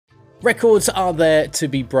Records are there to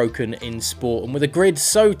be broken in sport, and with a grid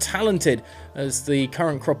so talented as the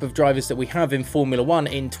current crop of drivers that we have in Formula 1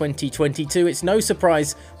 in 2022, it's no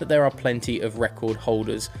surprise that there are plenty of record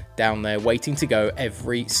holders down there waiting to go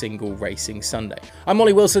every single racing Sunday. I'm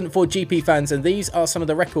Ollie Wilson for GP Fans, and these are some of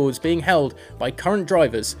the records being held by current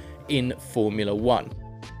drivers in Formula 1.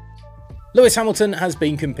 Lewis Hamilton has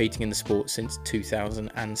been competing in the sport since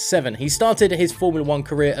 2007. He started his Formula 1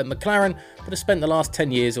 career at McLaren, but has spent the last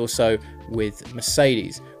 10 years or so with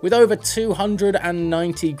Mercedes. With over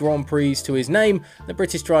 290 Grand Prix to his name, the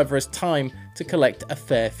British driver has time to collect a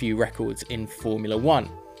fair few records in Formula 1.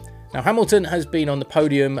 Now, Hamilton has been on the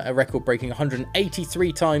podium, a record-breaking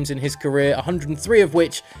 183 times in his career, 103 of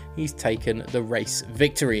which he's taken the race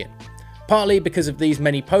victory in. Partly because of these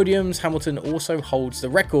many podiums, Hamilton also holds the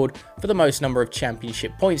record for the most number of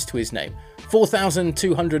championship points to his name.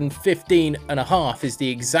 4,215.5 is the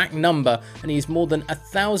exact number, and he is more than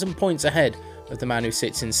 1,000 points ahead of the man who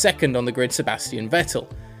sits in second on the grid, Sebastian Vettel.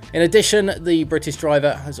 In addition, the British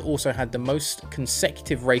driver has also had the most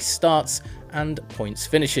consecutive race starts and points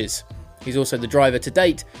finishes. He's also the driver to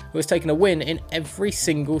date who has taken a win in every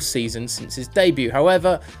single season since his debut.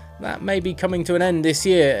 However, that may be coming to an end this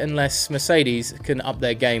year unless Mercedes can up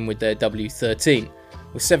their game with their W13.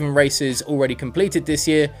 With 7 races already completed this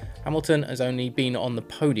year, Hamilton has only been on the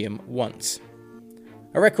podium once.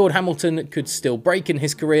 A record Hamilton could still break in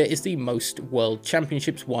his career is the most world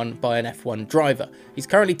championships won by an F1 driver. He's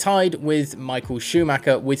currently tied with Michael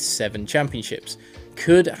Schumacher with 7 championships.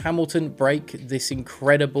 Could Hamilton break this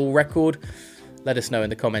incredible record? Let us know in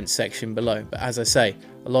the comments section below, but as I say,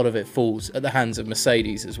 a lot of it falls at the hands of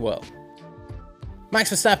Mercedes as well. Max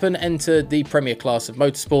Verstappen entered the Premier class of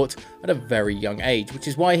motorsport at a very young age, which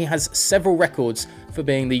is why he has several records for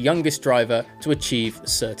being the youngest driver to achieve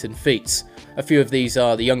certain feats. A few of these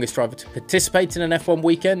are the youngest driver to participate in an F1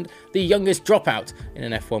 weekend, the youngest dropout in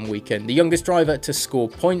an F1 weekend, the youngest driver to score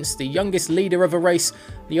points, the youngest leader of a race,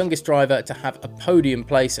 the youngest driver to have a podium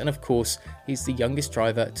place, and of course, he's the youngest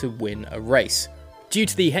driver to win a race. Due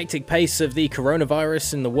to the hectic pace of the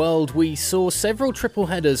coronavirus in the world, we saw several triple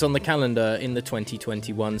headers on the calendar in the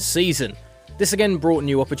 2021 season. This again brought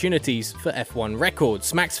new opportunities for F1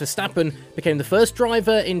 records. Max Verstappen became the first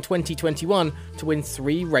driver in 2021 to win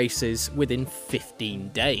 3 races within 15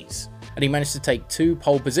 days. And he managed to take 2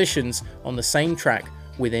 pole positions on the same track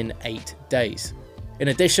within 8 days. In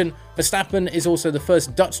addition, Verstappen is also the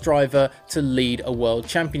first Dutch driver to lead a world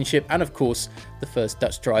championship and of course the first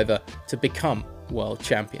Dutch driver to become world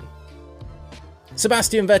champion.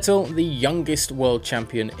 Sebastian Vettel, the youngest world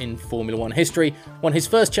champion in Formula 1 history, won his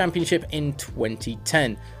first championship in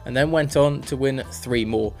 2010 and then went on to win 3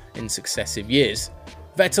 more in successive years.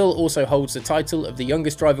 Vettel also holds the title of the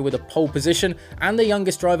youngest driver with a pole position and the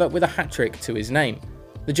youngest driver with a hat-trick to his name.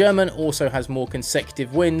 The German also has more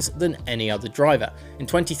consecutive wins than any other driver. In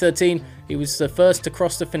 2013, he was the first to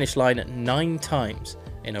cross the finish line 9 times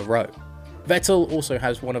in a row. Vettel also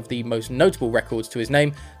has one of the most notable records to his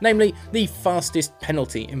name, namely the fastest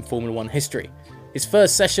penalty in Formula 1 history. His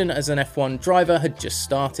first session as an F1 driver had just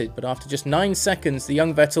started, but after just 9 seconds, the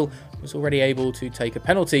young Vettel was already able to take a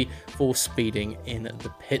penalty for speeding in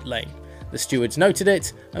the pit lane. The stewards noted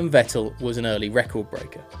it, and Vettel was an early record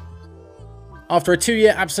breaker. After a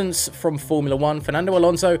 2-year absence from Formula 1, Fernando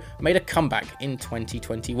Alonso made a comeback in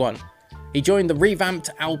 2021. He joined the revamped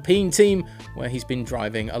Alpine team, where he's been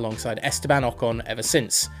driving alongside Esteban Ocon ever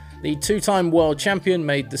since. The 2-time world champion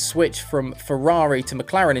made the switch from Ferrari to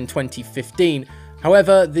McLaren in 2015.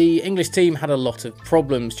 However, the English team had a lot of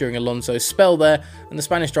problems during Alonso's spell there, and the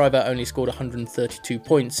Spanish driver only scored 132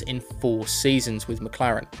 points in 4 seasons with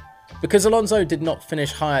McLaren. Because Alonso did not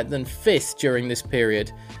finish higher than 5th during this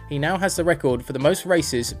period, he now has the record for the most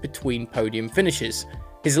races between podium finishes.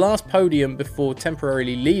 His last podium before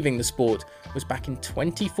temporarily leaving the sport was back in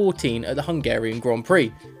 2014 at the Hungarian Grand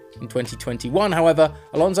Prix. In 2021, however,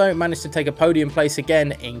 Alonso managed to take a podium place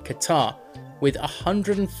again in Qatar. With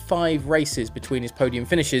 105 races between his podium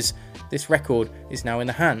finishes, this record is now in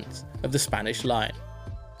the hands of the Spanish Lion.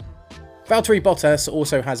 Valtteri Bottas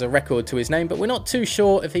also has a record to his name, but we're not too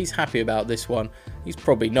sure if he's happy about this one. He's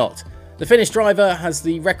probably not. The Finnish driver has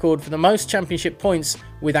the record for the most championship points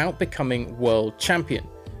without becoming world champion.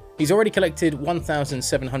 He's already collected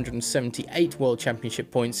 1,778 world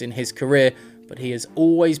championship points in his career, but he has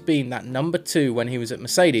always been that number 2 when he was at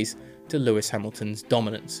Mercedes to Lewis Hamilton's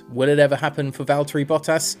dominance. Will it ever happen for Valtteri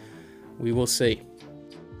Bottas? We will see.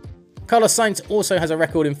 Carlos Sainz also has a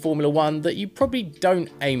record in Formula 1 that you probably don't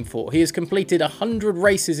aim for. He has completed 100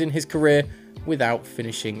 races in his career, without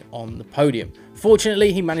finishing on the podium.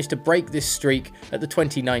 Fortunately, he managed to break this streak at the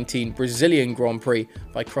 2019 Brazilian Grand Prix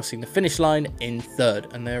by crossing the finish line in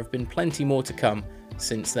 3rd, and there have been plenty more to come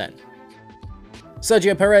since then.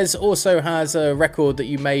 Sergio Perez also has a record that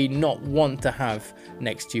you may not want to have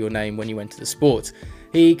next to your name when you enter the sport.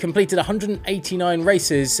 He completed 189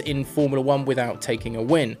 races in Formula 1 without taking a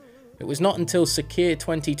win. It was not until Sakhir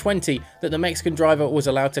 2020 that the Mexican driver was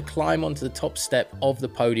allowed to climb onto the top step of the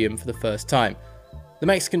podium for the first time. The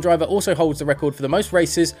Mexican driver also holds the record for the most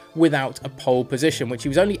races without a pole position, which he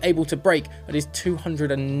was only able to break at his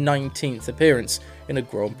 219th appearance in a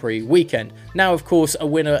Grand Prix weekend. Now, of course, a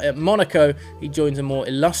winner at Monaco, he joins a more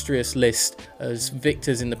illustrious list as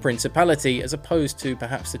victors in the Principality, as opposed to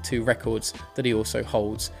perhaps the 2 records that he also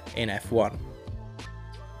holds in F1.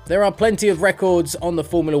 There are plenty of records on the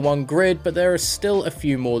Formula 1 grid, but there are still a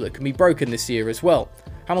few more that can be broken this year as well.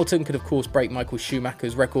 Hamilton could of course break Michael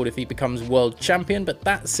Schumacher's record if he becomes world champion, but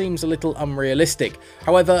that seems a little unrealistic.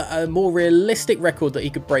 However, a more realistic record that he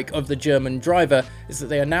could break of the German driver is that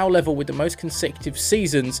they are now level with the most consecutive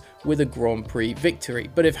seasons with a Grand Prix victory.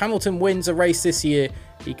 But if Hamilton wins a race this year,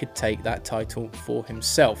 he could take that title for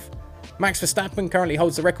himself. Max Verstappen currently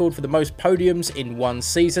holds the record for the most podiums in one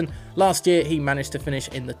season. Last year, he managed to finish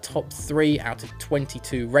in the top 3 out of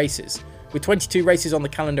 22 races. With 22 races on the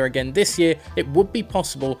calendar again this year, it would be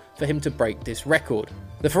possible for him to break this record.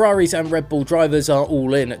 The Ferraris and Red Bull drivers are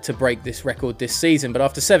all in to break this record this season, but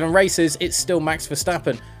after 7 races, it's still Max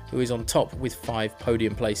Verstappen who is on top with 5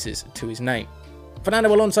 podium places to his name.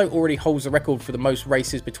 Fernando Alonso already holds the record for the most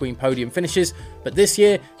races between podium finishes, but this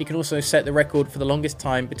year he can also set the record for the longest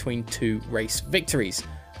time between 2 race victories.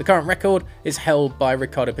 The current record is held by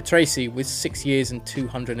Riccardo Patrese with 6 years and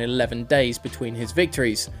 211 days between his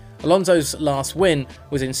victories. Alonso's last win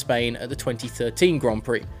was in Spain at the 2013 Grand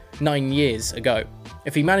Prix, 9 years ago.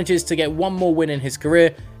 If he manages to get one more win in his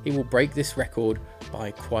career, he will break this record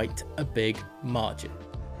by quite a big margin.